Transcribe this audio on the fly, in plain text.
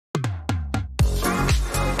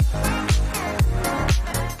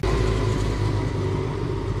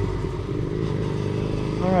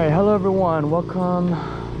Hello everyone, welcome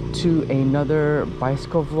to another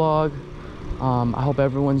bicycle vlog. I hope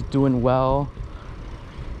everyone's doing well.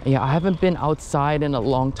 Yeah, I haven't been outside in a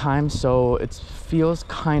long time, so it feels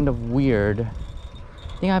kind of weird.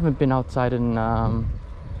 I think I haven't been outside in I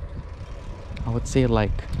would say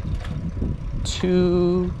like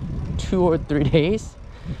two or 3 days,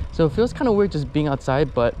 so it feels kind of weird just being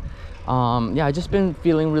outside. But yeah, I just been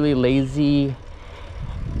feeling really lazy,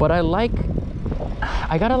 but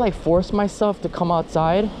I gotta like force myself to come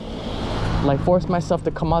outside,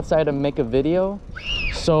 and make a video.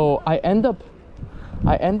 So I end up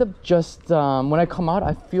just when I come out,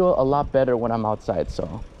 I feel a lot better when I'm outside.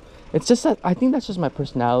 So it's just that I think that's just my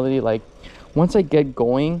personality. Like once I get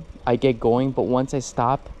going, but once I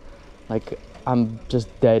stop, like I'm just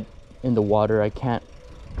dead in the water. I can't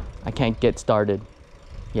get started.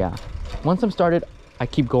 Yeah, once I'm started, I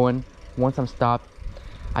keep going. Once I'm stopped,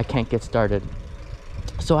 I can't get started.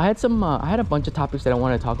 So I had a bunch of topics that I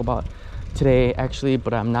wanted to talk about today actually,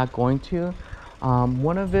 but I'm not going to.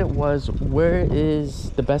 One of it was, where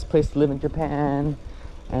is the best place to live in Japan?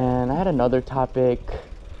 And I had another topic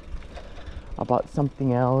about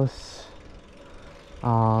something else.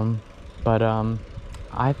 But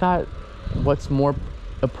I thought what's more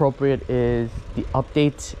appropriate is the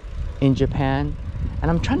updates in Japan.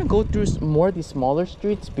 And I'm trying to go through more of these smaller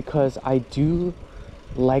streets because I do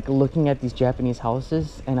like looking at these Japanese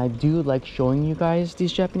houses, and I do like showing you guys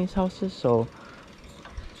these Japanese houses. So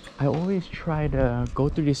I always try to go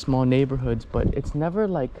through these small neighborhoods, but it's never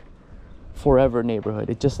like forever neighborhood.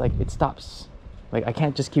 It just like, it stops. Like I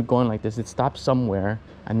can't just keep going like this. It stops somewhere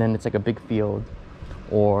and then it's like a big field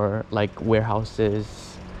or like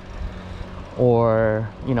warehouses, or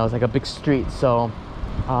you know, it's like a big street. So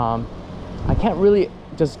I can't really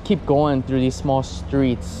just keep going through these small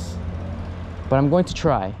streets, but I'm going to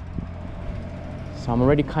try. So I'm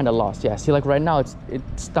already kind of lost. Yeah, see, like right now it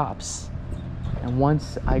stops, and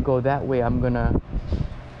once I go that way, I'm gonna,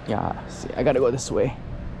 yeah, see, I gotta go this way.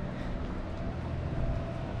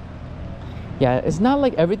 Yeah, it's not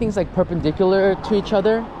like everything's like perpendicular to each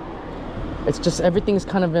other. It's just everything's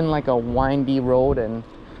kind of in like a windy road, and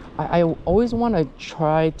I always want to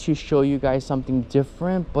try to show you guys something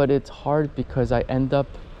different, but it's hard because I end up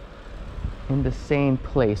in the same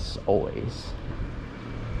place always.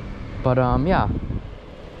 But yeah,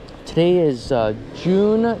 today is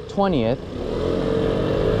June 20th.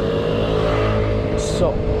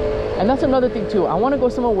 So, and that's another thing too, I want to go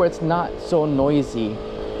somewhere where it's not so noisy,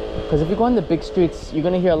 because if you go on the big streets, you're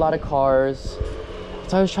gonna hear a lot of cars.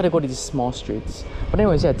 So I always try to go to these small streets. But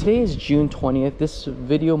anyways, yeah, today is June 20th. This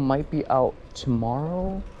video might be out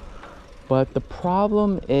tomorrow, but the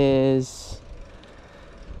problem is,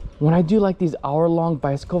 when I do like these hour-long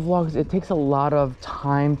bicycle vlogs, it takes a lot of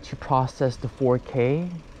time to process the 4K.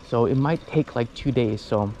 So it might take like 2 days.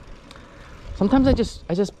 So sometimes I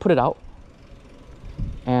just put it out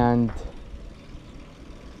and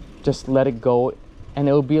just let it go, and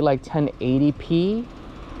it will be like 1080p,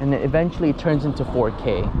 and then eventually it turns into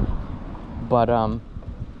 4K. But I'm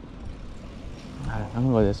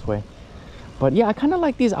gonna go this way. But yeah, I kind of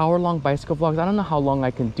like these hour-long bicycle vlogs. I don't know how long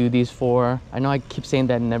I can do these for. I know I keep saying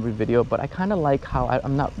that in every video, but I kind of like how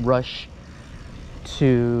I'm not rushed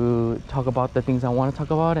to talk about the things I want to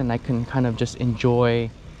talk about, and I can kind of just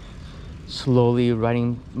enjoy slowly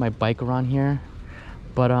riding my bike around here.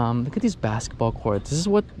 But look at these basketball courts. This is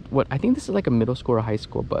what I think this is like a middle school or high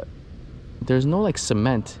school, but there's no like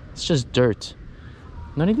cement. It's just dirt.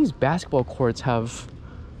 None of these basketball courts have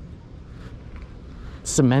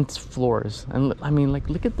cement floors. And I mean, like,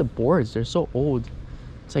 look at the boards. They're so old.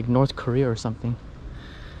 It's like North Korea or something.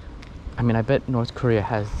 I mean, I bet North Korea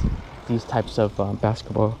has these types of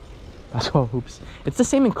basketball hoops. It's the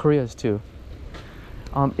same in Korea's too.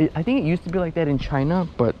 I think it used to be like that in China,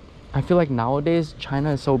 but I feel like nowadays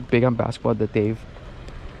China is so big on basketball that they've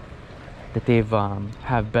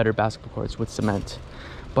have better basketball courts with cement.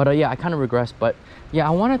 But yeah, I kind of regress. But yeah,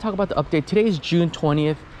 I want to talk about the update. Today is June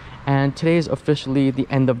 20th, and today is officially the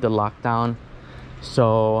end of the lockdown.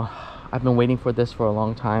 So I've been waiting for this for a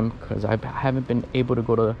long time, because I haven't been able to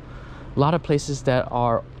go to a lot of places that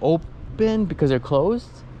are open because they're closed.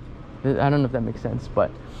 I don't know if that makes sense,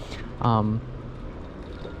 but I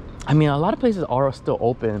mean, a lot of places are still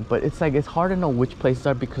open, but it's like, it's hard to know which places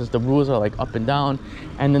are, because the rules are like up and down,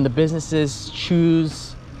 and then the businesses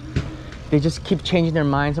they just keep changing their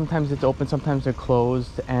mind. Sometimes it's open, sometimes they're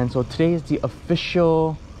closed. And so today is the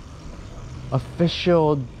official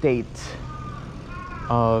date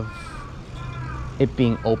of it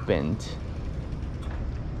being opened.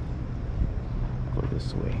 Go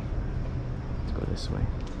this way. Let's go this way.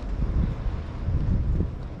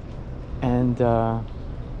 And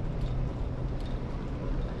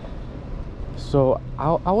so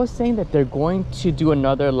I was saying that they're going to do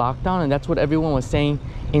another lockdown, and that's what everyone was saying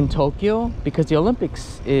in Tokyo, because the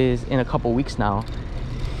Olympics is in a couple weeks now.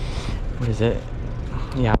 What is it?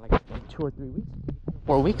 Yeah, like 2 or 3 weeks,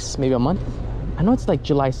 4 weeks, maybe a month. I know it's like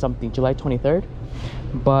July something, July 23rd.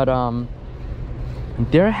 But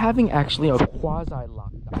they're having actually a quasi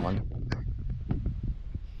lockdown,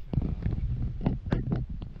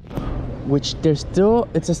 which there's still,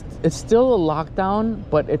 it's still a lockdown,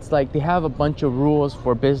 but it's like they have a bunch of rules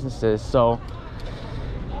for businesses. So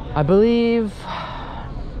I believe,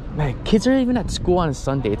 man, kids are even at school on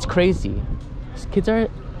Sunday. It's crazy. Kids are,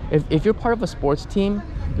 if you're part of a sports team,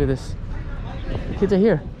 look at this, kids are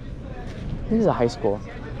here. This is a high school.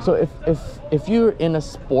 So if you're in a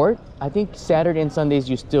sport, I think Saturday and Sundays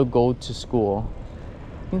you still go to school.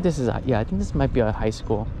 I think this is I think this might be a high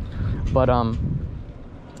school. But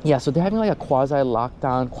yeah, so they're having like a quasi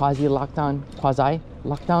lockdown,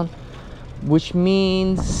 which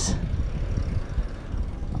means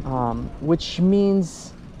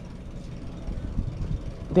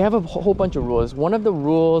they have a whole bunch of rules. One of the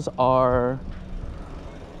rules are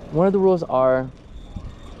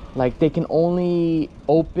like they can only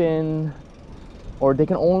open, or they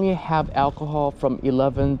can only have alcohol from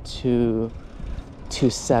 11 to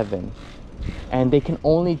 7, and they can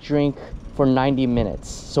only drink for 90 minutes.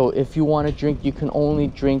 So if you want to drink, you can only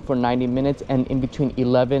drink for 90 minutes and in between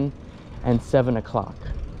 11 and 7 o'clock,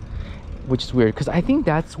 which is weird because I think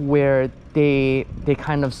that's where they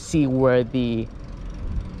kind of see where the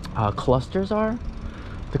clusters are.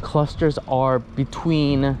 The clusters are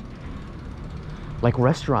between like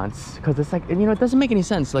restaurants, because it's like, you know, it doesn't make any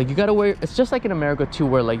sense. Like you gotta wear, it's just like in America too,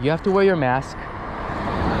 where like you have to wear your mask,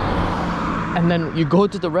 and then you go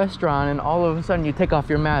to the restaurant and all of a sudden you take off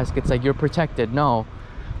your mask. It's like you're protected. No.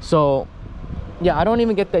 So yeah, I don't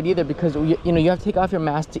even get that either, because you know, you have to take off your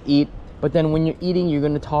mask to eat, but then when you're eating you're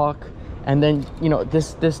gonna talk, and then, you know,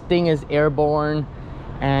 this thing is airborne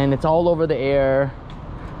and it's all over the air.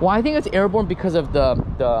 Well, I think it's airborne because of the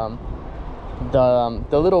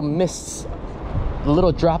little mists, the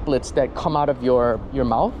little droplets that come out of your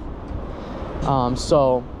mouth.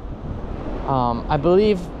 I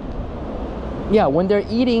believe, yeah, when they're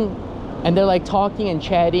eating and they're like talking and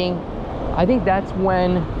chatting, I think that's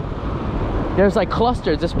when there's like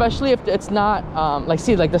clusters, especially if it's not like,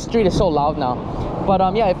 see, like the street is so loud now, but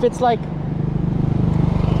yeah, if it's like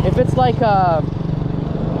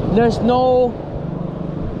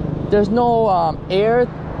there's no air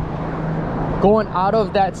going out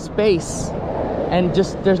of that space, and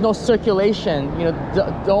just there's no circulation, you know,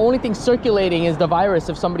 the only thing circulating is the virus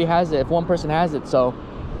if somebody has it, if one person has it. So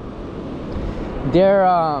they're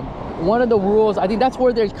one of the rules, I think that's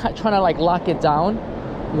where they're trying to like lock it down,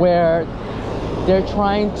 where they're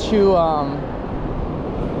trying to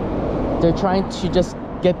just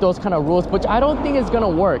get those kind of rules, which I don't think is gonna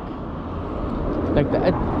work. Like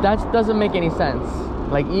that doesn't make any sense.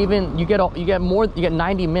 Like, even you get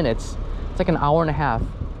 90 minutes, it's like an hour and a half.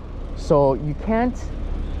 So you can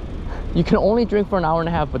only drink for an hour and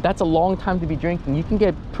a half, but that's a long time to be drinking. You can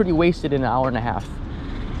get pretty wasted in an hour and a half.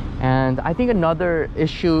 And I think another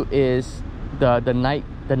issue is the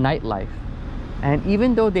nightlife. And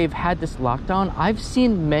even though they've had this lockdown, I've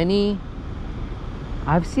seen many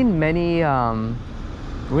we're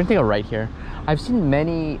gonna take a right here. I've seen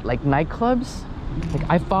many like nightclubs. Like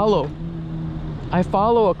I follow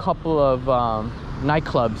a couple of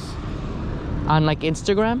nightclubs on like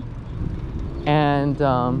Instagram, and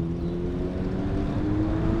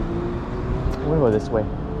we'll go this way.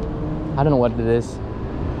 I don't know what it is.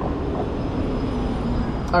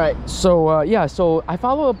 All right, so yeah, so I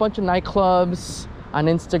follow a bunch of nightclubs on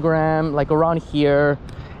Instagram, like around here,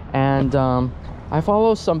 and I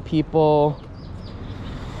follow some people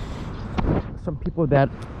that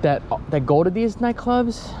go to these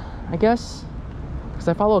nightclubs, I guess, because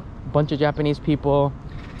I follow a bunch of Japanese people.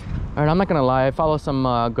 And I'm not gonna lie, I follow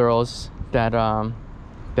some girls that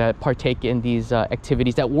partake in these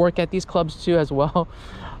activities, that work at these clubs too as well.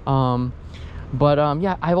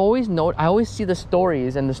 Yeah, I always see the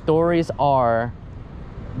stories, and the stories are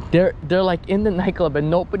they're like in the nightclub and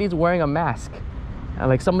nobody's wearing a mask. And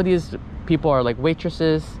like some of these people are like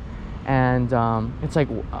waitresses, and it's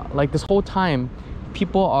like this whole time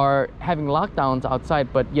people are having lockdowns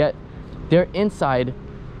outside, but yet they're inside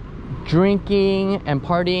drinking and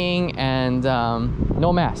partying, and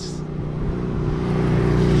no masks.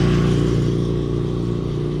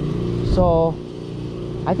 So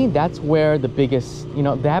I think that's where the biggest, you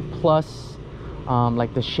know, that plus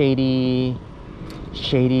like the shady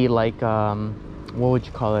like what would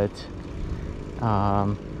you call it,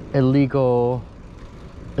 illegal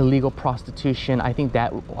prostitution. I think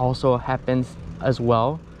that also happens as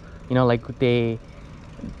well. You know, like they,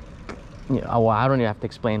 you know, well, I don't even have to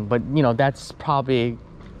explain, but you know, that's probably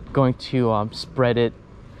going to spread it.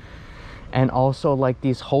 And also like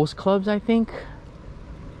these host clubs, I think,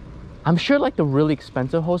 I'm sure like the really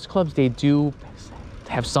expensive host clubs, they do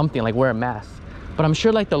have something like wear a mask, but I'm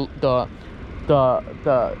sure like the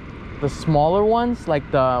smaller ones, like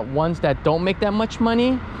the ones that don't make that much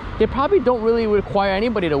money, they probably don't really require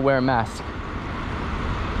anybody to wear a mask.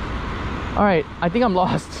 All right, I think I'm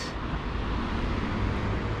lost.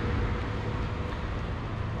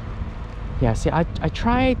 Yeah, see, I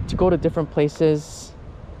try to go to different places,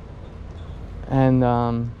 and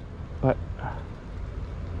but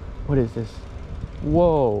what is this?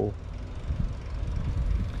 Whoa,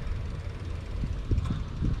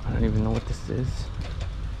 I don't even know what this is.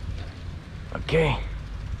 Okay,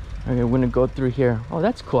 we're gonna go through here. Oh,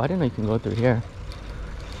 that's cool. I didn't know you can go through here.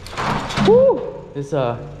 Woo! It's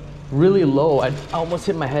really low. I almost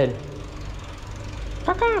hit my head.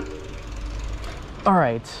 All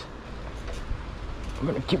right, I'm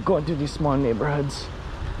gonna keep going through these small neighborhoods.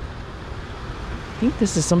 I think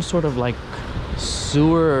this is some sort of like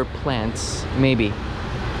sewer plants, maybe,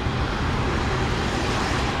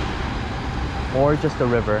 or just a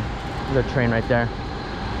river. There's a train right there.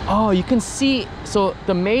 Oh, you can see, so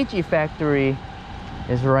the Meiji factory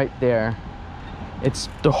is right there. It's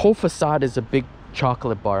the whole facade is a big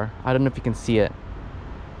chocolate bar. I don't know if you can see it,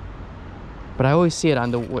 but I always see it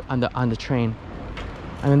on the train.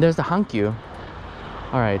 And then there's the Hankyu.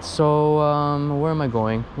 All right, so where am I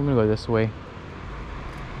going? I'm gonna go this way.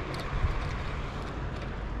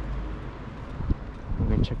 I'm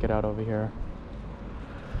gonna check it out over here.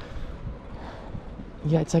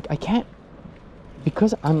 Yeah, it's like I can't,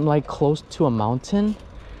 because I'm like close to a mountain,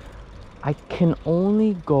 I can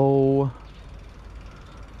only go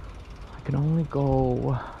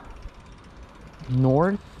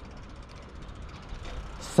north,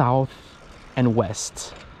 south, and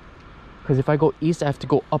west. Because if I go east, I have to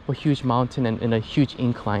go up a huge mountain and in a huge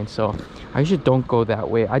incline. So I usually don't go that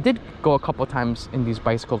way. I did go a couple times in these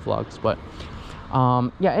bicycle vlogs, but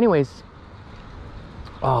yeah, anyways.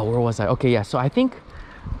 Oh, where was I? Okay, yeah, so I think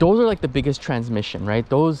those are like the biggest transmission, right?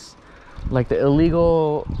 Those, like the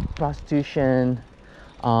illegal prostitution,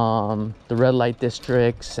 the red light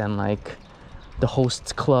districts, and like the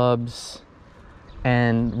host clubs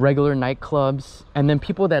and regular nightclubs, and then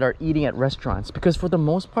people that are eating at restaurants. Because for the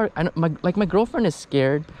most part, my girlfriend is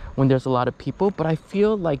scared when there's a lot of people, but I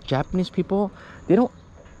feel like Japanese people, they don't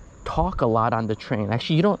talk a lot on the train.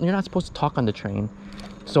 Actually, you're not supposed to talk on the train,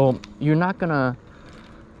 so you're not gonna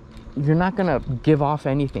give off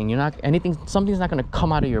anything. Something's not gonna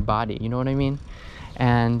come out of your body, you know what I mean?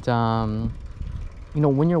 And you know,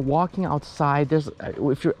 when you're walking outside,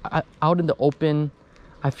 if you're out in the open,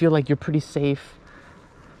 I feel like you're pretty safe.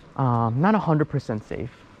 Not 100%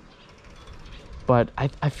 safe, but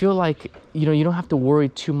I feel like, you know, you don't have to worry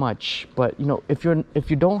too much. But you know, if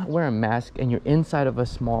you don't wear a mask and you're inside of a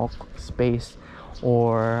small space,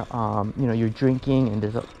 or you know, you're drinking and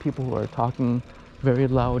there's people who are talking very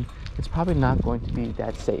loud, it's probably not going to be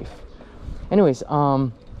that safe. Anyways,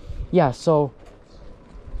 yeah, so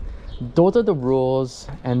those are the rules.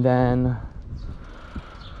 And then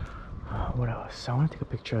what else? I want to take a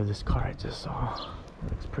picture of this car I just saw. It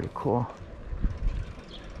looks pretty cool.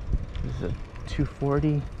 This is a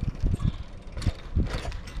 240.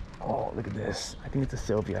 Oh, look at this. I think it's a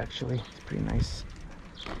Sylvia, actually. It's pretty nice.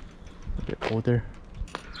 A bit older.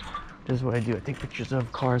 This is what I do. I take pictures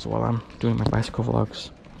of cars while I'm doing my bicycle vlogs.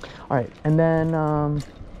 All right, and then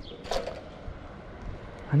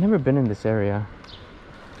I've never been in this area,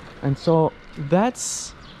 and so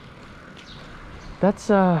that's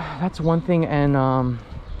one thing. And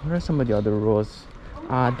what are some of the other rules?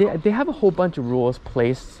 They have a whole bunch of rules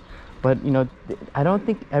placed, but you know, I don't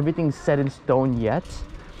think everything's set in stone yet.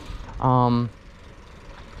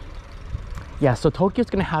 Yeah, so Tokyo's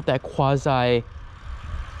gonna have that quasi.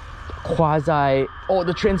 Oh,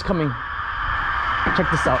 the train's coming. Check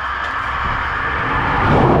this out.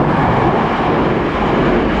 Oh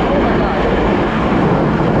my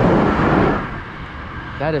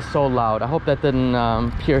god, that is so loud. I hope that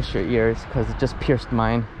didn't pierce your ears, because it just pierced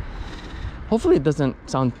mine. Hopefully it doesn't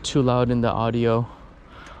sound too loud in the audio.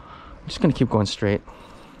 I'm just gonna keep going straight.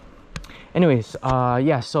 Anyways,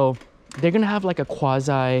 yeah, so they're gonna have like a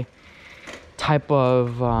quasi type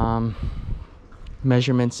of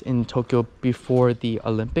measurements in Tokyo before the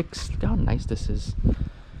Olympics. Look how nice this is.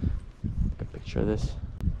 Take a picture of this.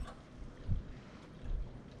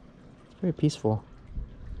 It's very peaceful.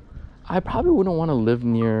 I probably wouldn't want to live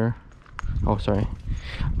near, oh sorry,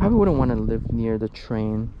 I probably wouldn't want to live near the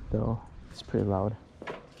train though. It's pretty loud.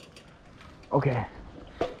 Okay,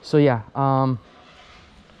 so yeah,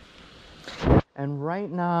 and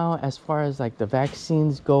right now, as far as like the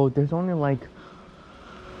vaccines go, there's only like,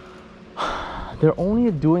 they're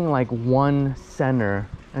only doing like one center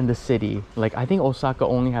in the city. Like I think Osaka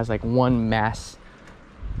only has like one mass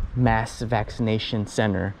vaccination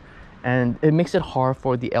center, and it makes it hard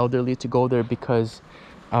for the elderly to go there because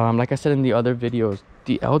like I said in the other videos,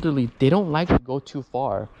 the elderly, they don't like to go too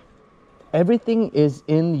far. Everything is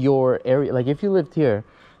in your area. Like if you lived here,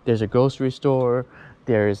 there's a grocery store,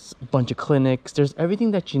 there's a bunch of clinics, there's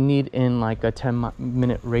everything that you need in like a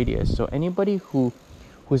 10-minute radius. So anybody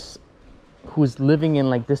who's living in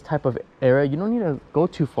like this type of area, you don't need to go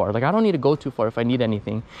too far. Like I don't need to go too far if I need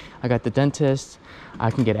anything. I got the dentist, I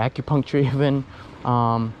can get acupuncture even.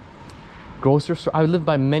 Grocery store, I live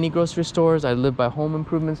by many grocery stores, I live by home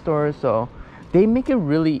improvement stores, so they make it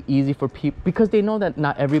really easy for people, because they know that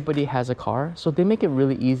not everybody has a car, so they make it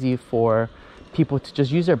really easy for people to just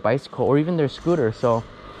use their bicycle or even their scooter. So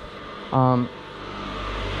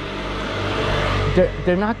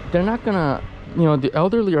they're not gonna, you know, the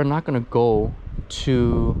elderly are not gonna go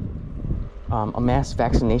to a mass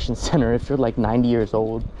vaccination center if you're like 90 years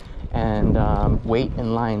old and wait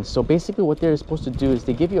in line. So basically what they're supposed to do is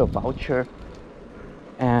they give you a voucher,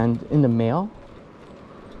 and in the mail,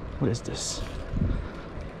 what is this?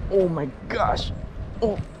 Oh my gosh.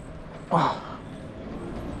 Oh. All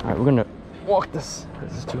right, we're gonna walk this.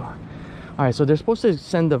 This is too hard. All right, so they're supposed to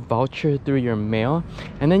send the voucher through your mail,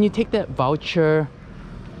 and then you take that voucher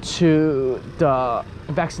to the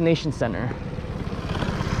vaccination center.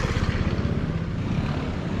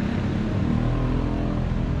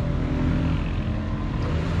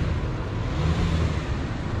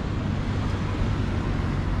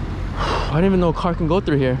 I didn't even know a car can go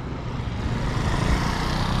through here.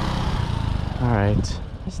 All right,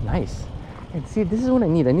 that's nice. And see, this is what I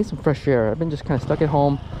need. I need some fresh air. I've been just kind of stuck at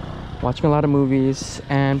home watching a lot of movies.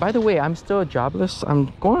 And by the way, I'm still jobless.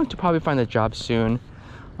 I'm going to probably find a job soon.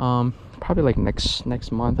 Probably like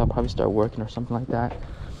next month I'll probably start working or something like that.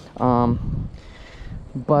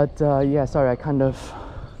 Yeah, sorry, I kind of,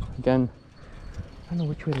 again, I don't know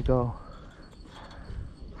which way to go.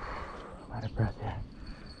 I'm out of breath here.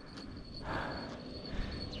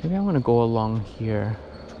 Maybe I want to go along here.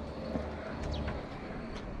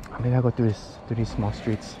 Maybe I'll go through these small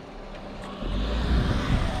streets.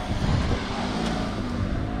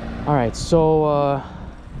 All right, so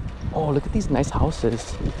oh, look at these nice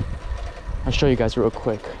houses. I'll show you guys real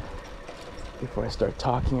quick before I start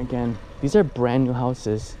talking again. These are brand new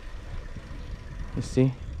houses. You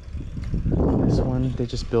see? This one, they're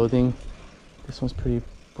just building. This one's pretty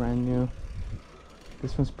brand new.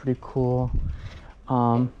 This one's pretty cool.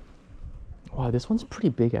 Wow, this one's pretty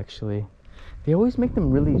big actually. They always make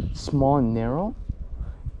them really small and narrow.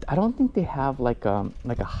 I don't think they have like a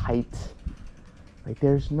height. Like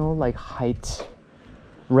there's no like height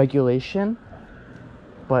regulation,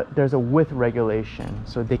 but there's a width regulation.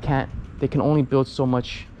 So they can only build so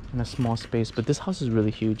much in a small space. But this house is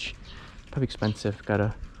really huge. Probably expensive. Got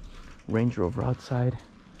a Range Rover outside.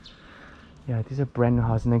 Yeah, these are brand new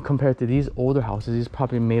houses. And then compared to these older houses, these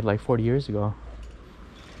probably made like 40 years ago.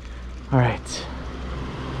 All right.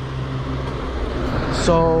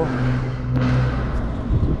 So,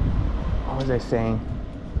 what was I saying?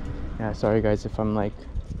 Yeah, sorry guys if I'm like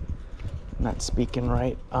not speaking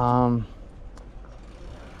right. I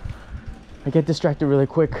get distracted really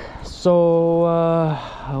quick. So,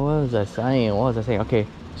 what was I saying? Okay,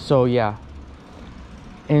 so yeah.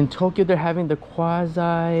 In Tokyo, they're having the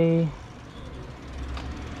quasi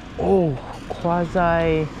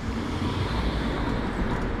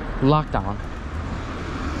lockdown.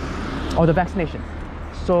 Oh, the vaccination.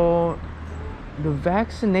 So the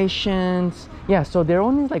vaccinations, yeah, so they're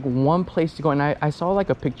only like one place to go. And I saw like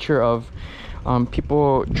a picture of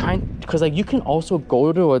people trying, because like you can also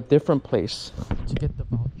go to a different place to get the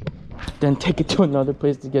voucher, then take it to another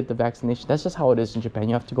place to get the vaccination. That's just how it is in Japan.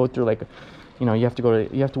 You have to go through like, you know, you have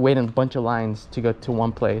to wait in a bunch of lines to go to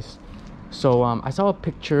one place. So I saw a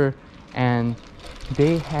picture, and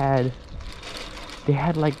they had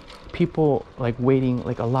like people like waiting,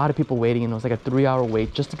 like a lot of people waiting, and it was like a 3-hour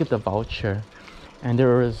wait just to get the voucher. And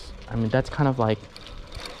there was, I mean, that's kind of like,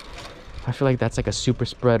 I feel like that's like a super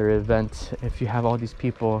spreader event if you have all these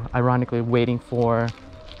people ironically waiting for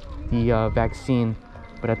the vaccine,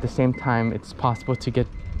 but at the same time it's possible to get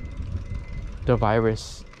the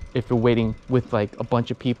virus if you're waiting with like a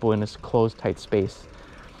bunch of people in this closed tight space.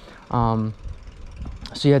 So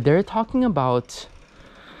yeah, they're talking about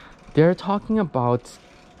they're talking about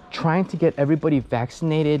trying to get everybody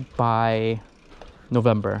vaccinated by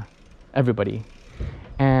November. Everybody.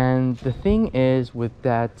 And the thing is with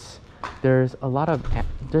that, there's not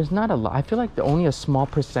a lot. I feel like only a small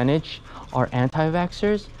percentage are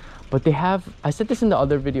anti-vaxxers, but they have, I said this in the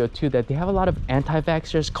other video too, that they have a lot of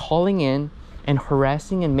anti-vaxxers calling in and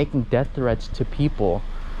harassing and making death threats to people,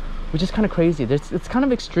 which is kind of crazy. It's kind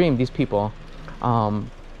of extreme, these people. And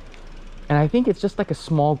I think it's just like a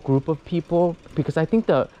small group of people, because I think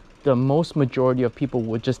the most majority of people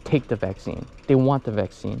would just take the vaccine. They want the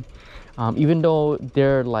vaccine. Even though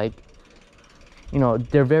they're like, you know,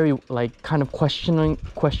 they're very like kind of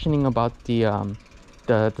questioning about the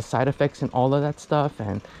side effects and all of that stuff,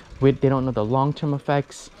 and they don't know the long-term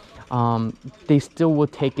effects. They still will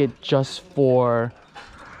take it just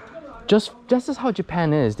as how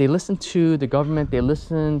Japan is. They listen to the government. They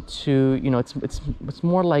listen to, you know, it's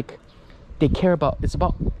more like it's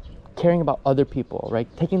about caring about other people, right?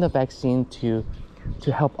 Taking the vaccine to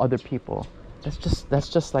help other people. That's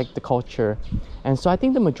just like the culture. And so I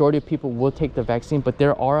think the majority of people will take the vaccine, but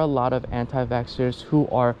there are a lot of anti-vaxxers who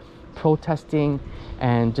are protesting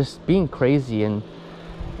and just being crazy and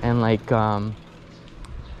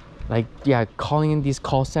yeah, calling in these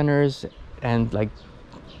call centers and like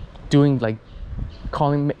doing like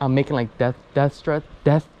making like death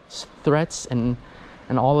threats and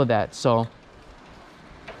all of that. So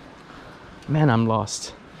man, I'm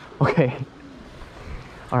lost. Okay.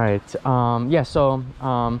 All right. Yeah, so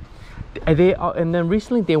and then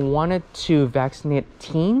recently they wanted to vaccinate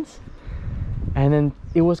teens, and then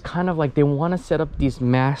it was kind of like they want to set up these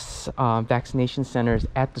mass vaccination centers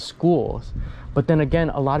at the schools. But then again,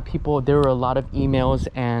 there were a lot of emails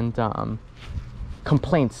and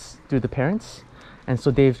complaints through the parents, and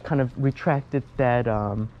so they've kind of retracted that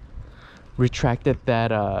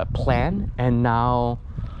plan, and now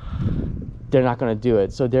they're not going to do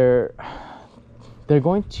it. So they're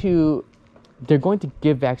going to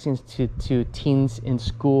give vaccines to teens in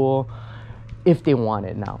school if they want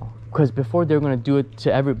it now, because before they're going to do it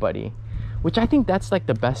to everybody, which I think that's like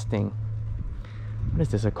the best thing. What is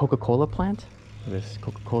this, a Coca-Cola plant? This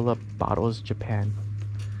Coca-Cola bottles, Japan.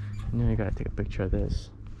 You know, you gotta take a picture of this.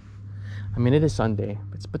 I mean, it is Sunday,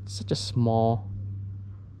 but such a small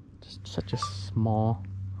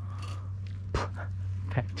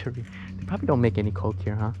factory. They probably don't make any Coke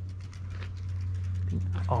here, huh?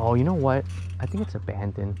 Oh, you know what? I think it's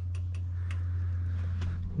abandoned.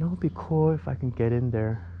 You know, it'd be cool if I can get in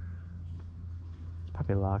there. It's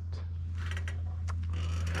probably locked.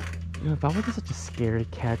 You know, if I wasn't such a scaredy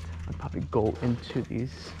cat, I'd probably go into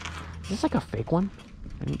these. Is this like a fake one?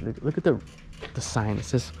 Look at the sign. It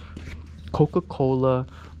says Coca-Cola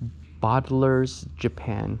Bottlers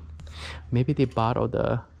Japan. Maybe they bottle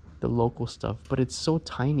the local stuff, but it's so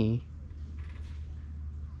tiny.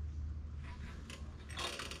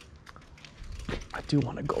 I do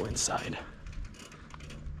want to go inside.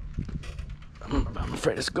 I'm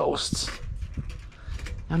afraid it's ghosts.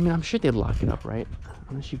 I mean, I'm sure they lock it up, right?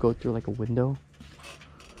 Unless you go through like a window.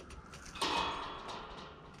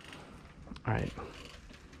 All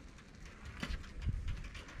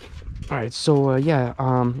right, so yeah,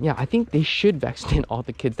 I think they should vaccinate all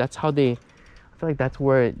the kids. That's how I feel like that's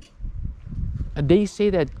where they say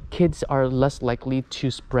that kids are less likely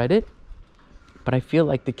to spread it. But I feel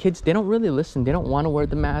like the kids, they don't really listen. They don't want to wear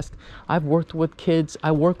the mask. I work with kids,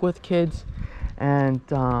 and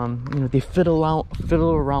you know, they fiddle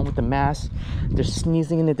around with the mask. They're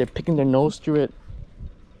sneezing in it. They're picking their nose through it.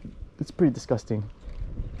 It's pretty disgusting.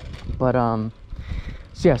 But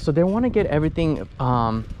so yeah, so they want to get everything.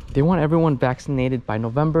 They want everyone vaccinated by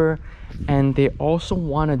November, and they also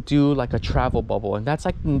want to do like a travel bubble, and that's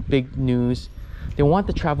like big news. They want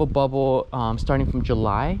the travel bubble starting from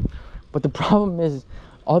July, but the problem is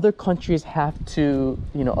other countries have to,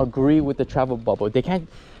 you know, agree with the travel bubble. They can't.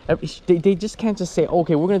 They just can't just say,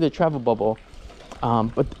 okay, we're gonna do a travel bubble,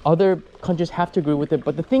 but other countries have to agree with it.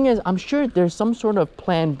 But the thing is, I'm sure there's some sort of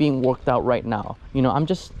plan being worked out right now. You know, I'm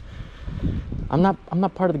not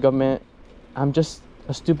part of the government. I'm just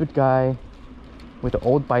a stupid guy with an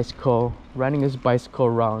old bicycle riding his bicycle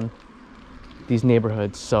around these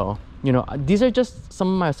neighborhoods. So, you know, these are just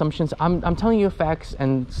some of my assumptions. I'm telling you facts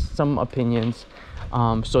and some opinions.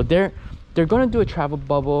 So they're going to do a travel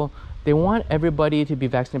bubble. They want everybody to be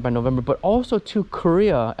vaccinated by November, but also to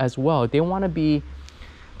Korea as well. They want to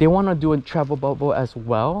do a travel bubble as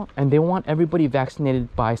well, and they want everybody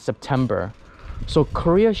vaccinated by September. So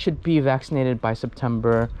Korea should be vaccinated by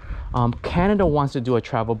September. Canada wants to do a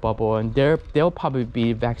travel bubble, and they'll probably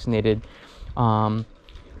be vaccinated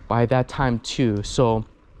by that time too. So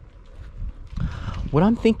what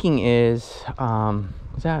I'm thinking is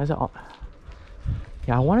that all?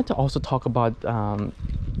 Yeah, I wanted to also talk about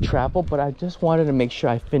travel, but I just wanted to make sure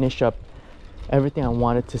I finish up everything I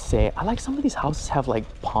wanted to say. I like some of these houses have like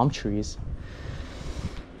palm trees.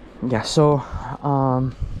 Yeah, so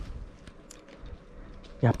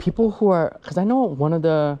yeah, people who are, because I know one of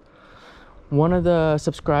the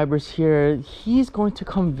subscribers here, he's going to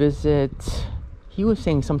come visit. He was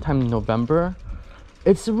saying sometime in November.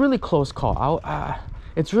 It's a really close call.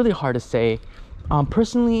 It's really hard to say.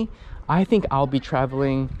 Personally, I think I'll be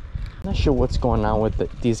traveling. I'm not sure what's going on with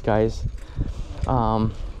these guys.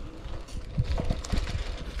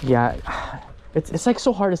 Yeah, it's like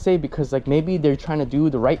so hard to say, because like maybe they're trying to do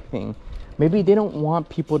the right thing. Maybe they don't want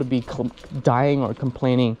people to be dying or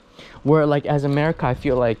complaining. Where like as America, I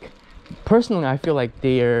feel like, personally, I feel like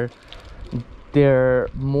they're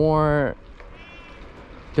more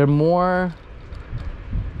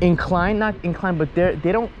inclined, not inclined, but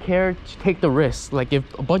they don't care to take the risk. Like if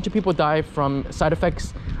a bunch of people die from side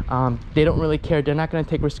effects, they don't really care. They're not going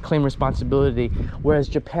to claim responsibility. Whereas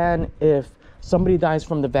Japan, if somebody dies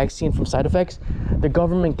from the vaccine from side effects, the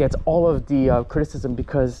government gets all of the criticism,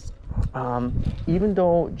 because even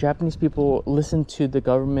though Japanese people listen to the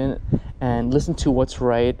government and listen to what's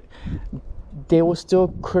right, they will still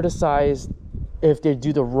criticize if they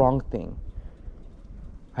do the wrong thing.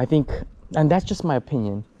 I think, and that's just my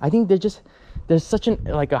opinion, I think there's such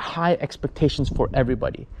a high expectations for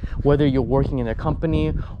everybody. Whether you're working in a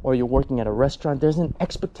company or you're working at a restaurant, there's an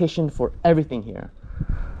expectation for everything here.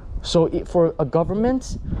 So for a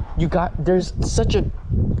government, there's such a,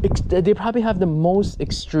 they probably have the most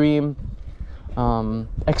extreme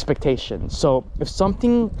expectations. So if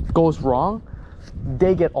something goes wrong,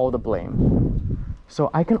 they get all the blame.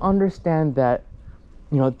 So I can understand that,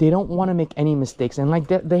 you know, they don't want to make any mistakes. And like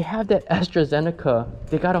they have that AstraZeneca,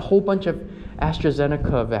 they got a whole bunch of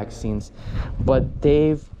AstraZeneca vaccines, but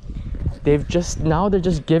they're just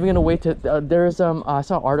giving it away to, I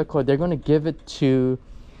saw an article, they're going to give it to,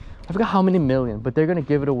 I forgot how many million, but they're going to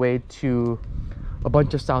give it away to a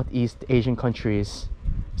bunch of Southeast Asian countries.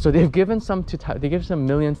 So they've given some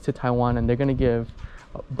millions to Taiwan, and they're going to give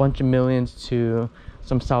a bunch of millions to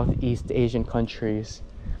some Southeast Asian countries,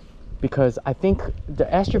 because I think the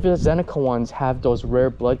AstraZeneca ones have those rare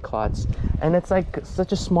blood clots, and it's like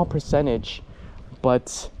such a small percentage,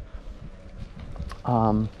 but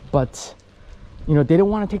you know, they don't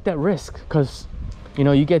want to take that risk, because, you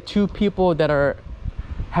know, you get two people that are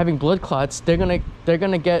having blood clots, they're gonna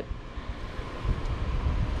get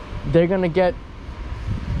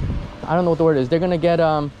I don't know what the word is, they're gonna get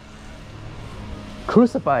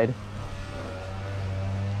crucified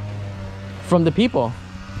from the people.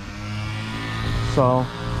 So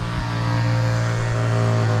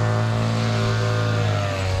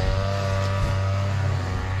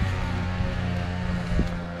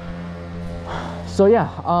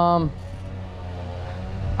yeah,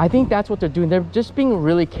 I think that's what they're doing. They're just being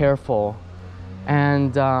really careful,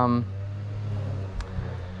 and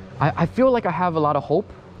I feel like I have a lot of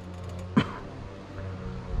hope,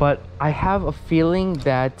 but I have a feeling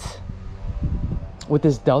that with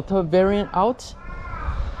this Delta variant out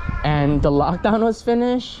and the lockdown was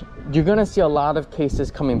finished, you're gonna see a lot of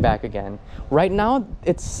cases coming back again. Right now,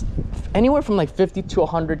 it's anywhere from like 50 to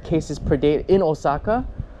 100 cases per day in Osaka.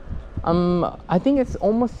 I think it's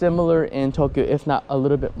almost similar in Tokyo, if not a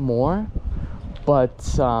little bit more. But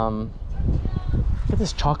look at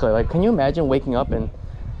this chocolate. Like, can you imagine waking up and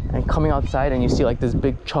coming outside and you see like this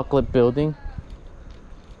big chocolate building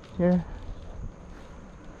here?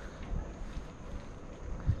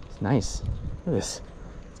 It's nice. Look at this.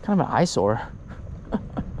 It's kind of an eyesore.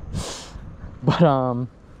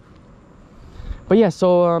 But yeah,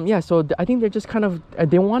 so I think they're just kind of,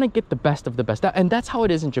 they want to get the best of the best, and that's how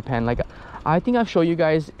it is in Japan. Like, I think I've shown you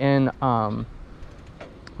guys in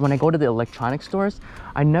when I go to the electronic stores,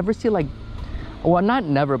 I never see like, well, not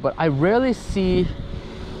never, but I rarely see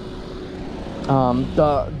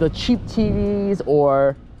the cheap TVs,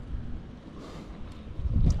 or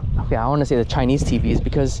okay, I want to say the Chinese TVs,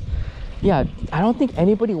 because yeah, I don't think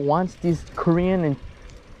anybody wants these Korean and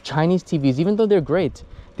Chinese TVs, even though they're great.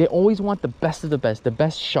 They always want the best of the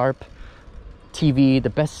best Sharp TV, the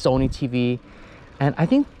best Sony TV. And I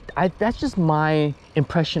think that's just my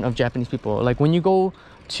impression of Japanese people. Like, when you go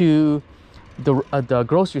to the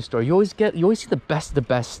grocery store, you always see the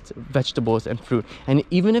best vegetables and fruit. And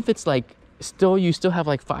even if it's like you still have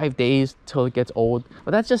like 5 days till it gets old,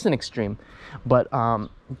 but that's just an extreme. But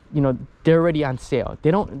you know, they're already on sale.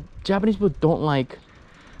 Japanese people don't like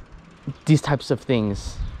these types of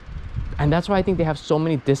things. And that's why I think they have so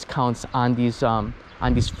many discounts on these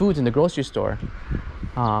on these foods in the grocery store.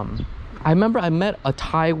 I remember I met a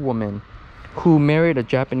Thai woman who married a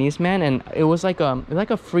Japanese man, and it was like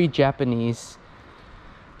a free Japanese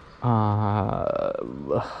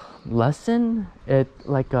lesson at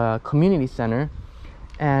like a community center.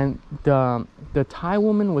 And the Thai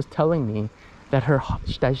woman was telling me that her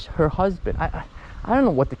husband, I don't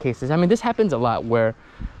know what the case is. I mean, this happens a lot where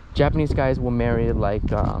Japanese guys will marry like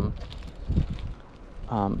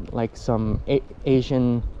some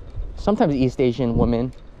Asian, sometimes East Asian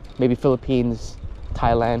women, maybe Philippines,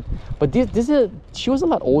 Thailand. But she was a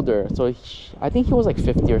lot older, so I think he was like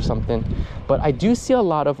 50 or something. But I do see a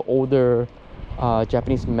lot of older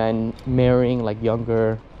Japanese men marrying like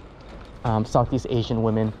younger Southeast Asian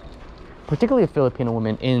women, particularly Filipino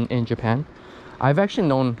women in Japan. I've actually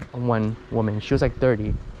known one woman. She was like 30.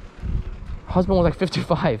 Her husband was like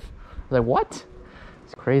 55. I was like, what?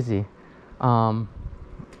 It's crazy. And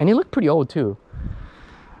he looked pretty old too.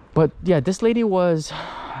 But yeah, this lady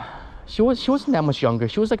she wasn't that much younger.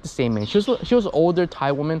 She was like the same age. She was an older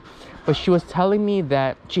Thai woman, but she was telling me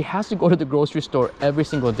that she has to go to the grocery store every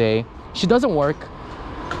single day. She doesn't work.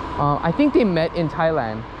 I think they met in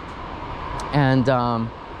Thailand. And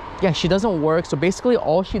yeah, she doesn't work, so basically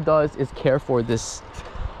all she does is care for this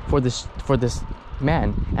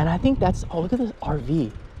man. And I think that's, oh, look at this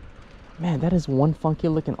RV, man. That is one funky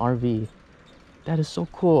looking RV. That is so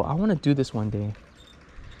cool. I want to do this one day.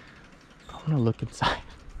 I want to look inside.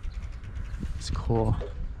 It's cool.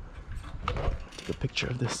 Take a picture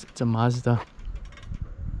of this. It's a Mazda.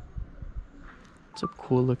 It's a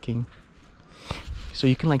cool looking. So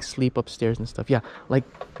you can like sleep upstairs and stuff. Yeah, like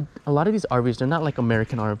a lot of these RVs, they're not like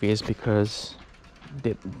American RVs, because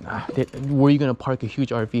where are you gonna park a huge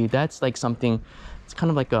RV? That's like something, it's kind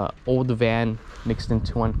of like a old van mixed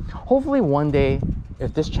into one. Hopefully one day,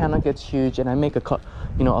 if this channel gets huge and I make a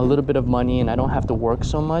little bit of money and I don't have to work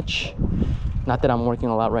so much, not that I'm working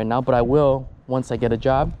a lot right now, but I will once I get a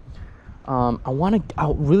job. I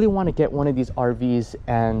really want to get one of these RVs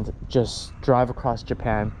and just drive across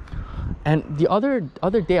Japan. And the other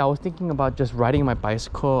day I was thinking about just riding my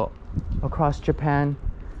bicycle across Japan.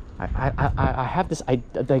 I have this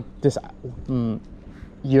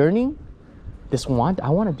yearning, this want. I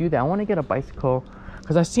want to do that. I want to get a bicycle,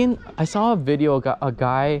 because I saw a video. A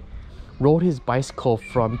guy rode his bicycle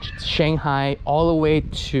from Shanghai all the way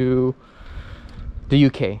to the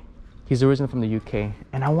UK. He's originally from the UK,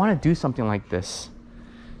 and I want to do something like this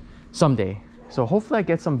someday. So hopefully I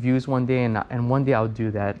get some views one day, and one day I'll do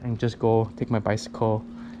that and just go take my bicycle.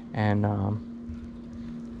 And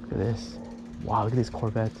look at this. Wow, look at these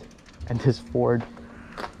Corvettes and this Ford.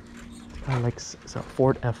 It's kind of like, it's a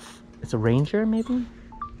Ford F. It's a Ranger maybe.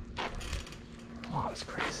 Wow, that's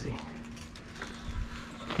crazy.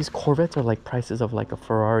 These Corvettes are like prices of like a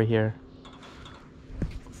Ferrari here.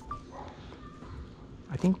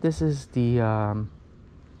 I think this is the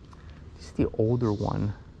older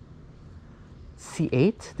one.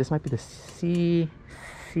 C8. This might be the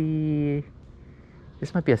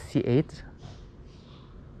this might be a C8.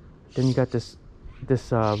 Then you got this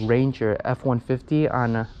Ranger F-150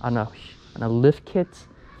 on a lift kit. It's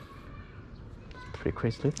pretty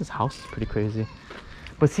crazy. Look at this house. Is pretty crazy.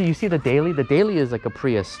 But see, you see the daily. The daily is like a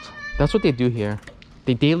Prius. That's what they do here.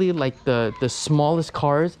 They daily like the smallest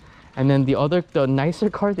cars, and then the nicer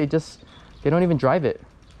cars, they don't even drive it.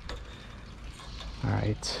 All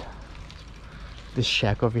right. This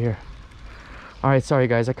shack over here. All right, sorry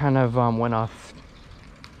guys, I kind of went off.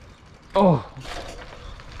 Oh,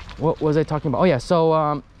 what was I talking about? Oh yeah,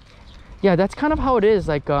 so yeah, that's kind of how it is.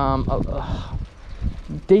 Like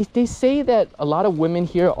they say that a lot of women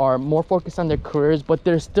here are more focused on their careers, but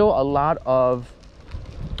there's still a lot of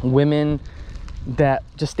women that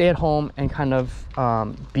just stay at home and kind of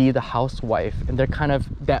be the housewife, and they're kind of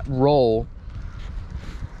that role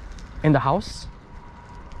in the house.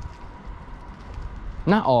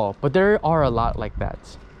 Not all, but there are a lot like that.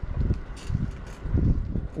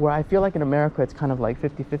 Where I feel like in America it's kind of like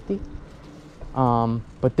 50-50.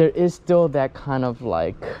 But there is still that kind of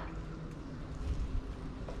like,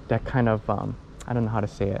 I don't know how to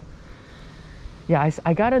say it. Yeah,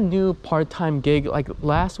 I got a new part-time gig. Like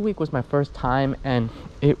last week was my first time, and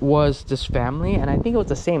it was this family, and I think it was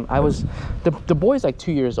the same. The boy's like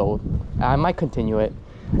 2 years old. I might continue it.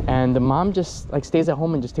 And the mom just like stays at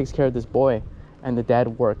home and just takes care of this boy, and the dad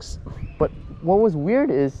works. But what was weird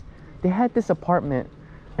is they had this apartment,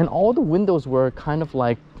 and all the windows were kind of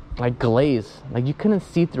like glazed. Like you couldn't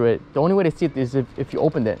see through it. The only way to see it is if you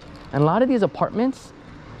opened it. And a lot of these apartments,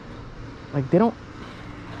 like they're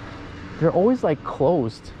always like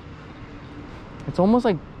closed. It's almost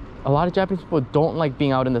like a lot of Japanese people don't like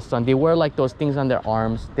being out in the sun. They wear like those things on their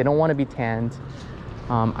arms. They don't want to be tanned.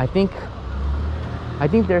 I think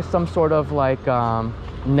there's some sort of like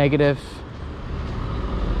negative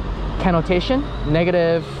connotation,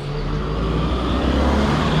 negative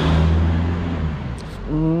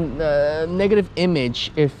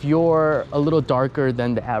image if you're a little darker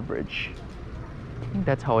than the average. I think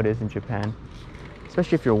that's how it is in Japan,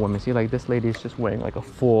 especially if you're a woman. See, like this lady is just wearing like a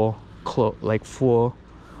full full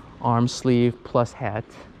arm sleeve plus hat.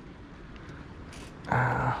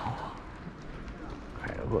 Alright,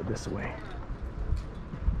 I'll go this way.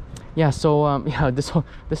 Yeah, so yeah, this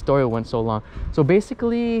story went so long. So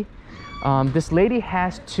basically, this lady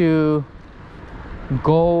has to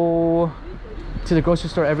go to the grocery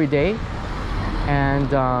store every day,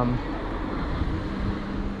 and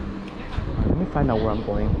let me find out where I'm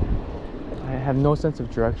going. I have no sense of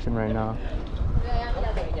direction right now.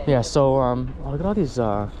 Yeah, so oh, look at all these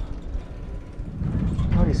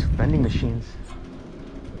vending machines.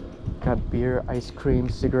 Got beer, ice cream,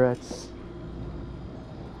 cigarettes.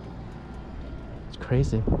 It's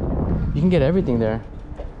crazy. You can get everything there.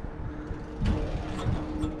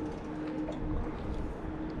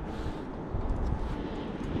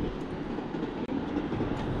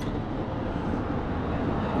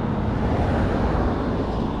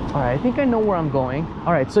 Alright, I think I know where I'm going.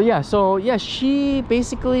 Alright, so yeah, she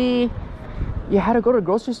basically had to go to the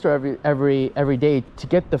grocery store every day to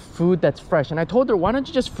get the food that's fresh. And I told her, why don't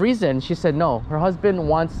you just freeze it? And she said no. Her husband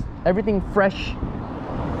wants everything fresh.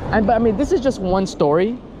 But I mean, this is just one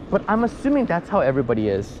story, but I'm assuming that's how everybody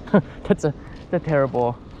is. That's a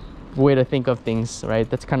terrible way to think of things, right?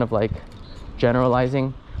 That's kind of like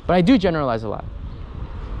generalizing. But I do generalize a lot.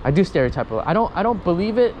 I do stereotype a lot. I don't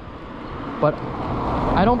believe it, but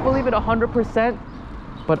I don't believe it 100%,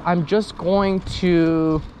 but I'm just going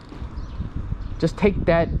to just take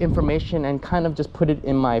that information and kind of just put it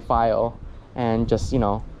in my file and just, you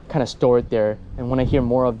know, kind of store it there. And when I hear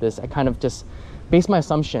more of this, I kind of just base my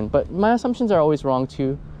assumption. But my assumptions are always wrong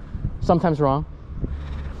too, sometimes wrong.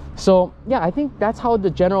 So yeah, I think that's how the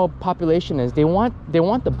general population is. They want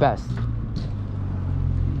the best.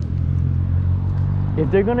 If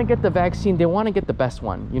they're gonna get the vaccine, they want to get the best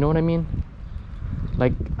one. You know what I mean?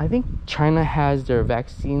 Like, I think China has their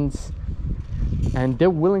vaccines and they're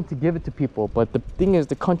willing to give it to people, but the thing is,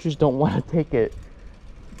 the countries don't want to take it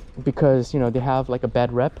because, you know, they have like a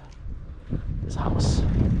bad rep. This house.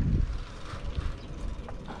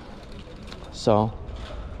 So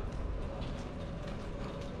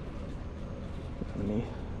I'm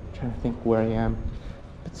trying to think where I am.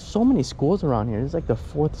 But so many schools around here. This is like the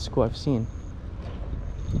 4th school I've seen.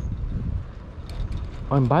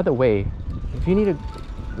 Oh, and by the way, if you need a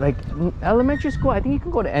like elementary school, I think you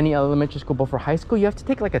can go to any elementary school, but for high school you have to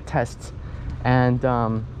take like a test, and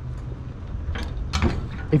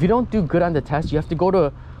if you don't do good on the test, you have to go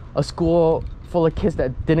to a school full of kids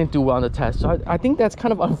that didn't do well on the test. So I think that's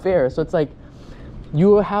kind of unfair. So it's like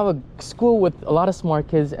you have a school with a lot of smart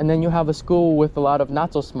kids, and then you have a school with a lot of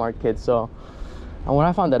not so smart kids. So and when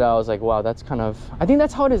I found that out, I was like, wow, that's kind of, I think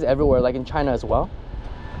that's how it is everywhere, like in China as well.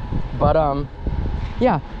 But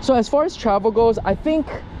yeah, so as far as travel goes, I think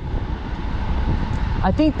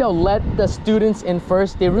they'll let the students in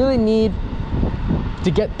first. They really need to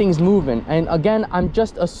get things moving. And again, I'm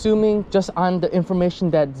just assuming just on the information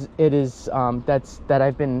that it is that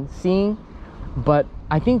I've been seeing, but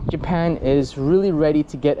I think Japan is really ready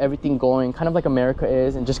to get everything going, kind of like America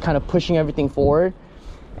is, and just kind of pushing everything forward.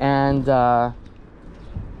 And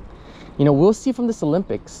you know, we'll see from this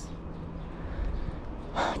Olympics.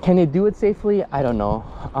 Can they do it safely? I don't know.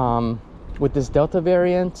 With this Delta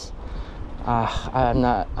variant, I'm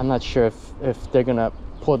not sure if they're gonna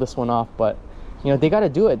pull this one off, but you know, they gotta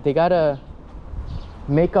do it. They gotta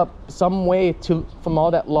make up some way from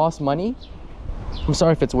all that lost money. I'm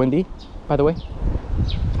sorry if it's windy, by the way.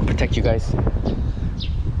 I'll protect you guys.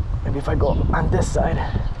 Maybe if I go on this side.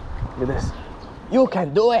 Look at this. You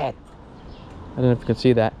can do it. I don't know if you can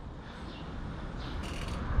see that.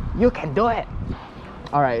 You can do it.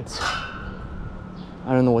 All right, I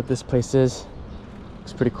don't know what this place is.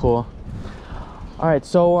 It's pretty cool. All right,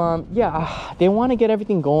 so yeah, they want to get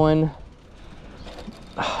everything going.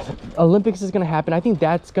 Olympics is gonna happen. I think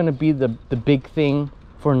that's gonna be the big thing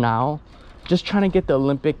for now. Just trying to get the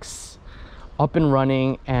Olympics up and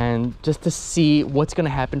running, and just to see what's gonna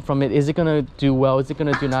happen from it. Is it gonna do well? Is it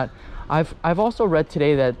gonna do not? I've also read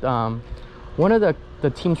today that one of the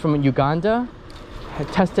teams from Uganda had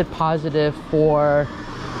tested positive,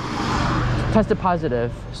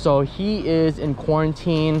 so he is in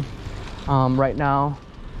quarantine right now.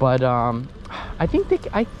 But I I think they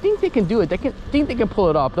can do it. Think they can pull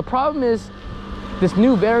it off. The problem is this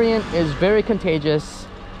new variant is very contagious,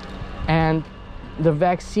 and the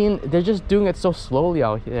vaccine, they're just doing it so slowly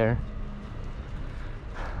out there.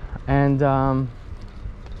 And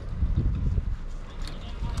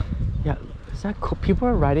yeah, is that cool? People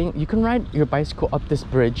are riding. You can ride your bicycle up this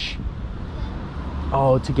bridge.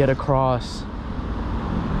 Oh, to get across.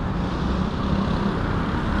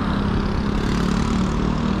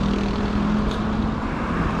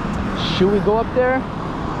 Should we go up there?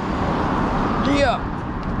 Yeah.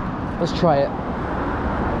 Let's try it.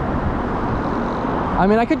 I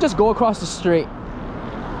mean, I could just go across the street,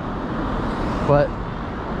 but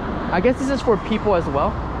I guess this is for people as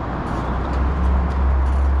well.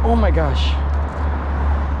 Oh my gosh.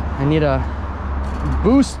 I need a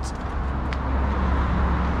boost.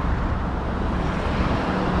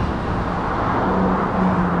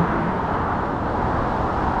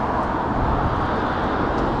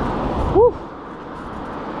 Whew.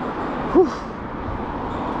 Whew.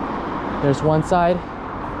 There's one side.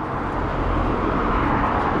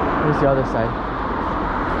 Here's the other side.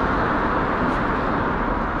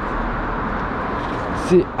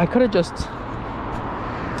 See, I could have just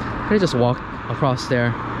walked across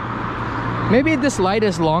there. Maybe this light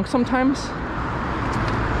is long sometimes.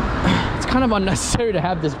 It's kind of unnecessary to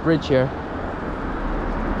have this bridge here.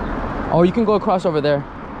 Oh, you can go across over there.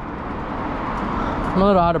 I'm a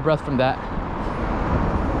little out of breath from that.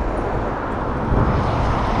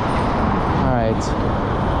 All right.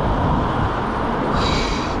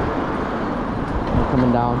 I'm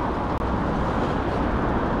coming down.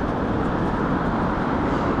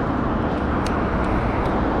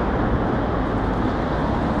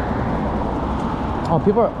 Oh,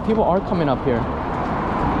 people are coming up here.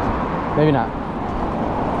 Maybe not.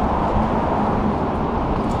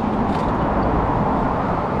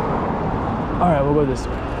 All right, we'll go this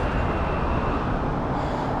way.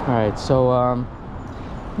 All right, so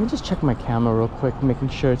let me just check my camera real quick, making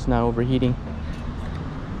sure it's not overheating.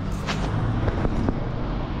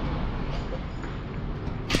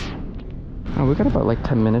 Oh, we got about like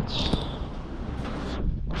 10 minutes.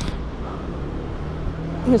 I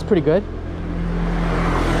think it's pretty good.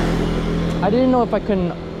 I didn't know if I can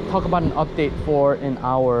talk about an update for an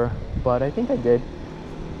hour, but I think I did.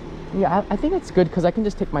 Yeah, I think it's good because I can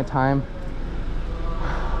just take my time.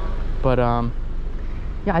 But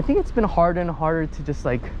yeah, I think it's been harder and harder to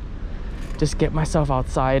just get myself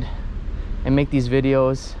outside and make these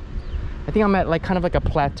videos. I think I'm at like kind of like a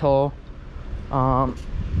plateau. I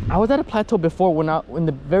was at a plateau before when in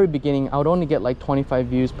the very beginning I would only get like 25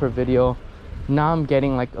 views per video. Now I'm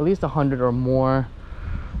getting like at least 100 or more.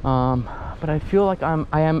 But I feel like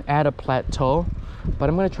I am at a plateau, but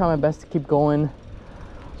I'm gonna try my best to keep going.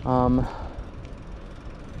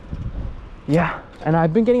 Yeah, and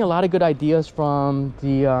I've been getting a lot of good ideas from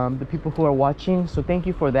the people who are watching, so thank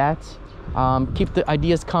you for that. Keep the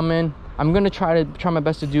ideas coming. I'm gonna try my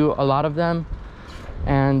best to do a lot of them,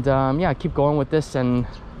 and yeah, keep going with this and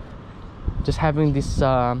just having this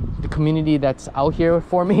the community that's out here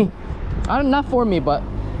for me. Not for me, but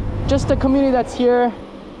just the community that's here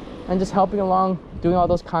and just helping along, doing all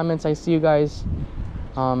those comments. I see you guys.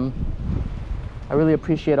 I really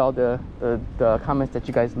appreciate all the comments that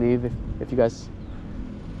you guys leave.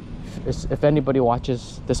 If anybody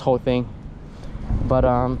watches this whole thing. But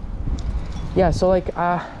yeah, so like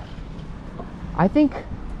I think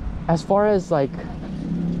as far as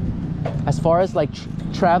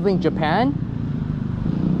traveling Japan,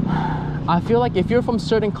 I feel like if you're from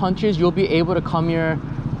certain countries, you'll be able to come here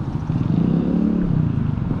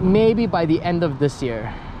maybe by the end of this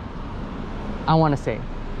year, I want to say.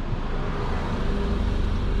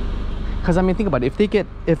 Because I mean, think about it.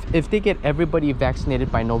 If they get everybody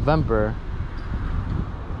vaccinated by November,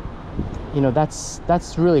 you know,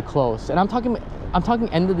 that's really close. And I'm talking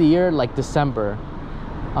end of the year, like December,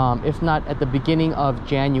 if not at the beginning of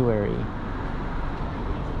January.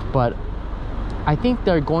 But I think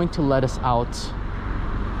they're going to let us out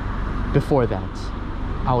before that,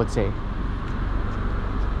 I would say.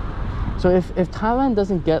 So if Thailand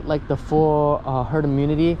doesn't get like the full herd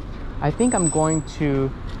immunity, I think I'm going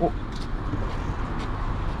to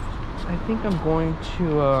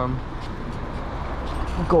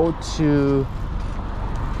go to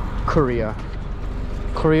Korea.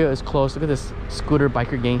 Korea is close. Look at this scooter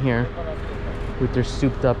biker gang here with their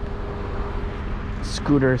souped up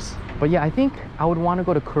scooters. But yeah, I think I would want to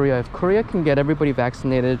go to Korea. If Korea can get everybody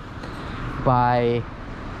vaccinated by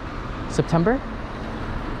September,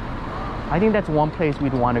 I think that's one place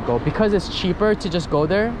we'd want to go because it's cheaper to just go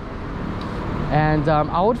there. And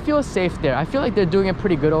I would feel safe there. I feel like they're doing it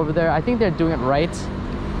pretty good over there. I think they're doing it right.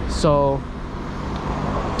 So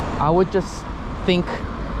I would just think,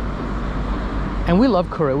 and we love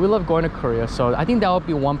Korea, we love going to Korea, so I think that would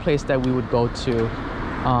be one place that we would go to.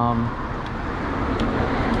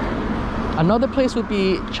 Another place would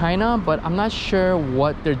be China, but I'm not sure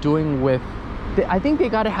what they're doing with, I think they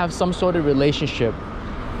got to have some sort of relationship.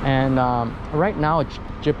 And right now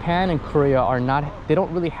Japan and Korea are not, they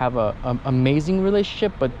don't really have a amazing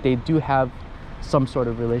relationship, but they do have some sort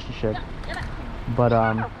of relationship. But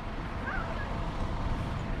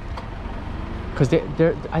because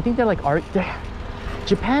they're I think they're like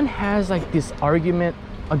Japan has like this argument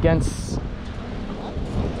against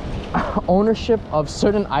ownership of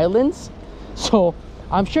certain islands. So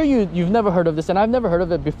I'm sure you've never heard of this, and I've never heard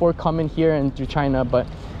of it before coming here and to China. But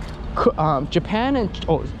Japan and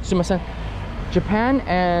Japan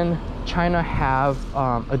and China have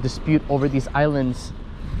a dispute over these islands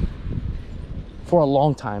for a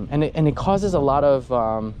long time, and it causes a lot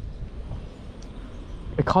of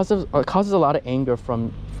it causes a lot of anger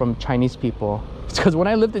from Chinese people. It's because when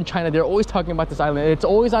I lived in China, they're always talking about this island. It's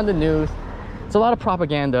always on the news. It's a lot of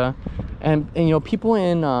propaganda, and you know, people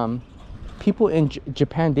in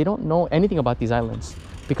Japan, they don't know anything about these islands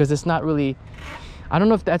because it's not really, I don't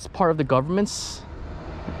know if that's part of the government's,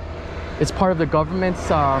 it's part of the government's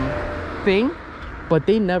thing, but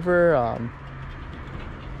they never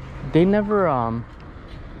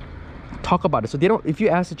talk about it. So they don't, if you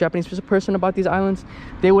ask a Japanese person about these islands,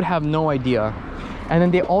 they would have no idea. And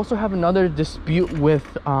then they also have another dispute with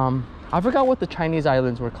I forgot what the Chinese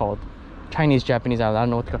islands were called. Chinese Japanese island, I don't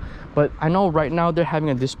know what they're called. But I know right now they're having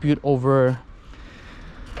a dispute over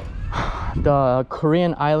the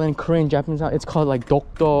Korean island, Korean Japanese island. It's called like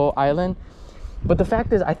Dokdo Island. But the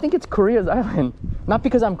fact is, I think it's Korea's island. Not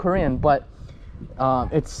because I'm Korean, but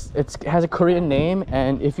it has a Korean name,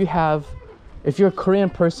 and if you're a Korean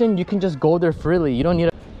person, you can just go there freely. You don't need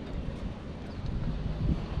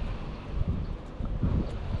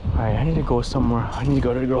Alright, I need to go somewhere. I need to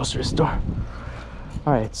go to the grocery store.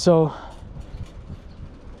 Alright, so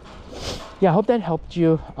yeah, I hope that helped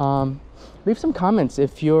you. Leave some comments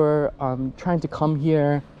if you're trying to come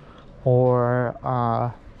here, or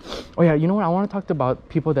oh yeah, you know what, I want to talk about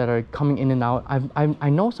people that are coming in and out. I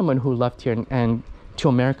know someone who left here and to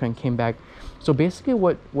America and came back. So basically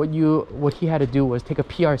what he had to do was take a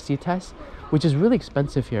PRC test, which is really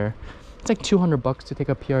expensive here. It's like $200 to take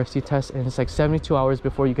a PRC test, and it's like 72 hours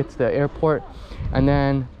before you get to the airport, and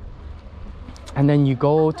then you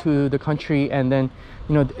go to the country, and then,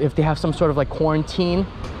 you know, if they have some sort of like quarantine,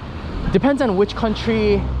 depends on which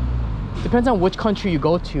country you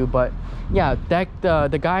go to. But yeah,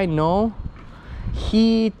 the guy, no,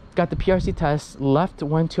 he got the PRC test, left,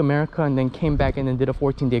 went to America, and then came back and then did a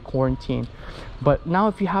 14-day quarantine. But now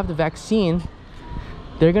if you have the vaccine,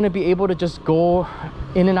 they're gonna be able to just go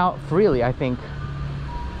in and out freely, I think.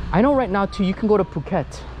 I know right now too, you can go to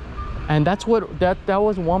Phuket, and that's what that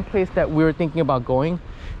was one place that we were thinking about going,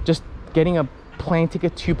 just getting a plane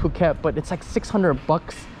ticket to Phuket. But it's like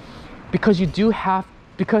 $600 because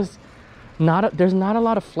there's not a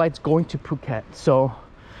lot of flights going to Phuket, so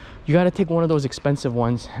you got to take one of those expensive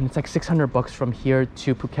ones, and it's like $600 from here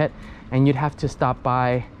to Phuket, and you'd have to stop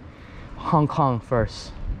by Hong Kong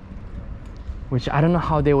first, which I don't know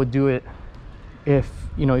how they would do it if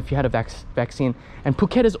you had a vaccine. And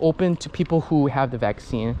Phuket is open to people who have the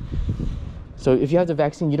vaccine, so if you have the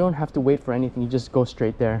vaccine, you don't have to wait for anything. You just go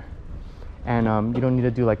straight there, and you don't need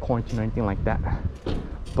to do like quarantine or anything like that.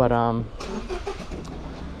 But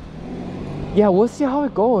yeah, we'll see how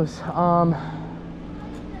it goes.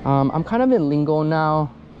 I'm kind of in lingo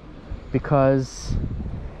now because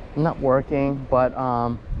I'm not working, but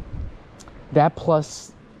that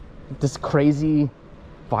plus this crazy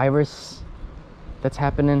virus that's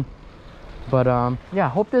happening. But yeah,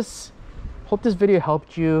 hope this video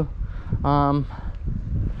helped you. I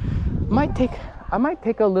might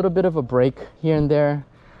take a little bit of a break here and there.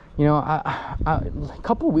 You know, a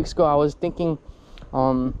couple of weeks ago I was thinking,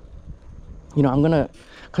 you know, I'm gonna,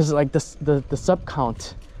 because like the sub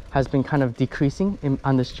count has been kind of decreasing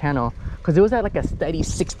on this channel, because it was at like a steady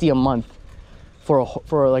 60 a month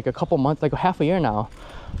for like a couple months, like half a year now.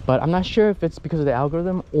 But I'm not sure if it's because of the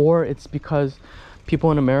algorithm or it's because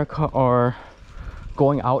people in America are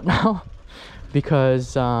going out now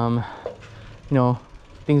because you know,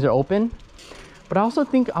 things are open. But I also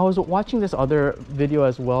think I was watching this other video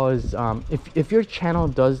as well, as if your channel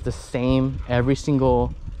does the same every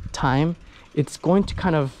single time, it's going to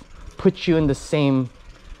kind of put you in the same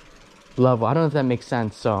level. I don't know if that makes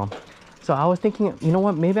sense. So I was thinking, you know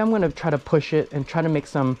what, maybe I'm gonna try to push it and try to make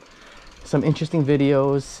some some interesting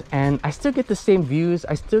videos, and I still get the same views.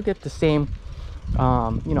 I still get the same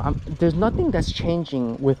you know, there's nothing that's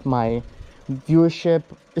changing with my viewership.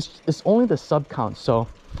 It's only the sub count. So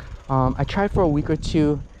I tried for a week or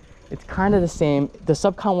two. It's kind of the same. The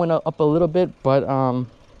sub count went up a little bit, but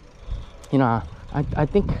you know, I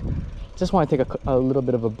think just want to take a little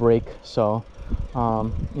bit of a break. So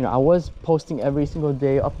you know, I was posting every single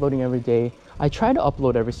day, uploading every day. I try to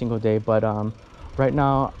upload every single day, but right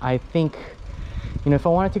now I think, you know, if I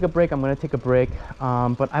want to take a break, I'm going to take a break.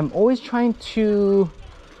 But I always try to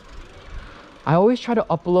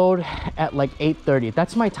upload at like 8:30.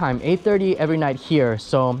 That's my time, 8:30 every night here.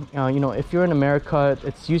 So you know, if you're in America,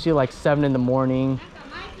 it's usually like 7 in the morning.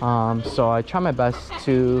 So I try my best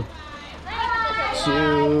to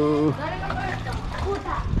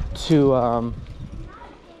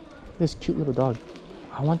this cute little dog.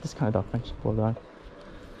 I want this kind of dog, French bulldog.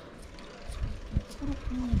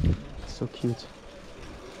 So cute.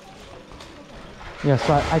 Yeah,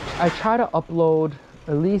 so I try to upload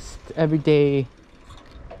at least every day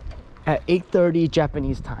at 8:30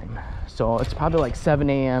 Japanese time. So it's probably like 7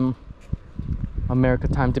 a.m. America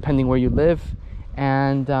time, depending where you live.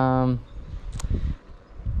 And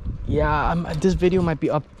yeah, this video might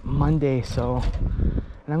be up Monday. So,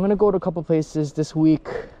 and I'm gonna go to a couple places this week.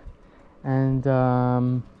 And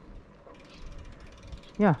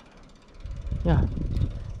yeah.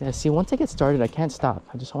 See, once I get started, I can't stop.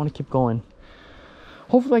 I want to keep going.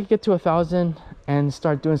 Hopefully I can get to 1,000 and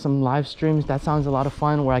start doing some live streams. That sounds a lot of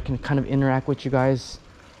fun, where I can kind of interact with you guys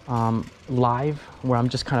live, where I'm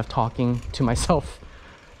just kind of talking to myself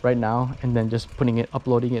right now and then just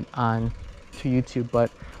uploading it on to YouTube.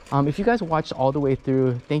 But if you guys watched all the way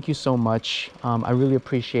through, thank you so much. I really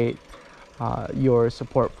appreciate your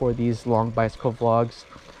support for these long bicycle vlogs.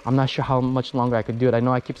 I'm not sure how much longer I could do it. I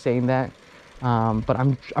know I keep saying that, but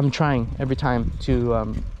I'm trying every time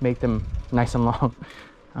to make them nice and long.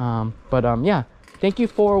 Yeah, thank you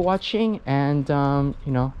for watching, and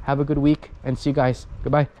you know, have a good week, and see you guys.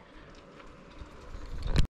 Goodbye.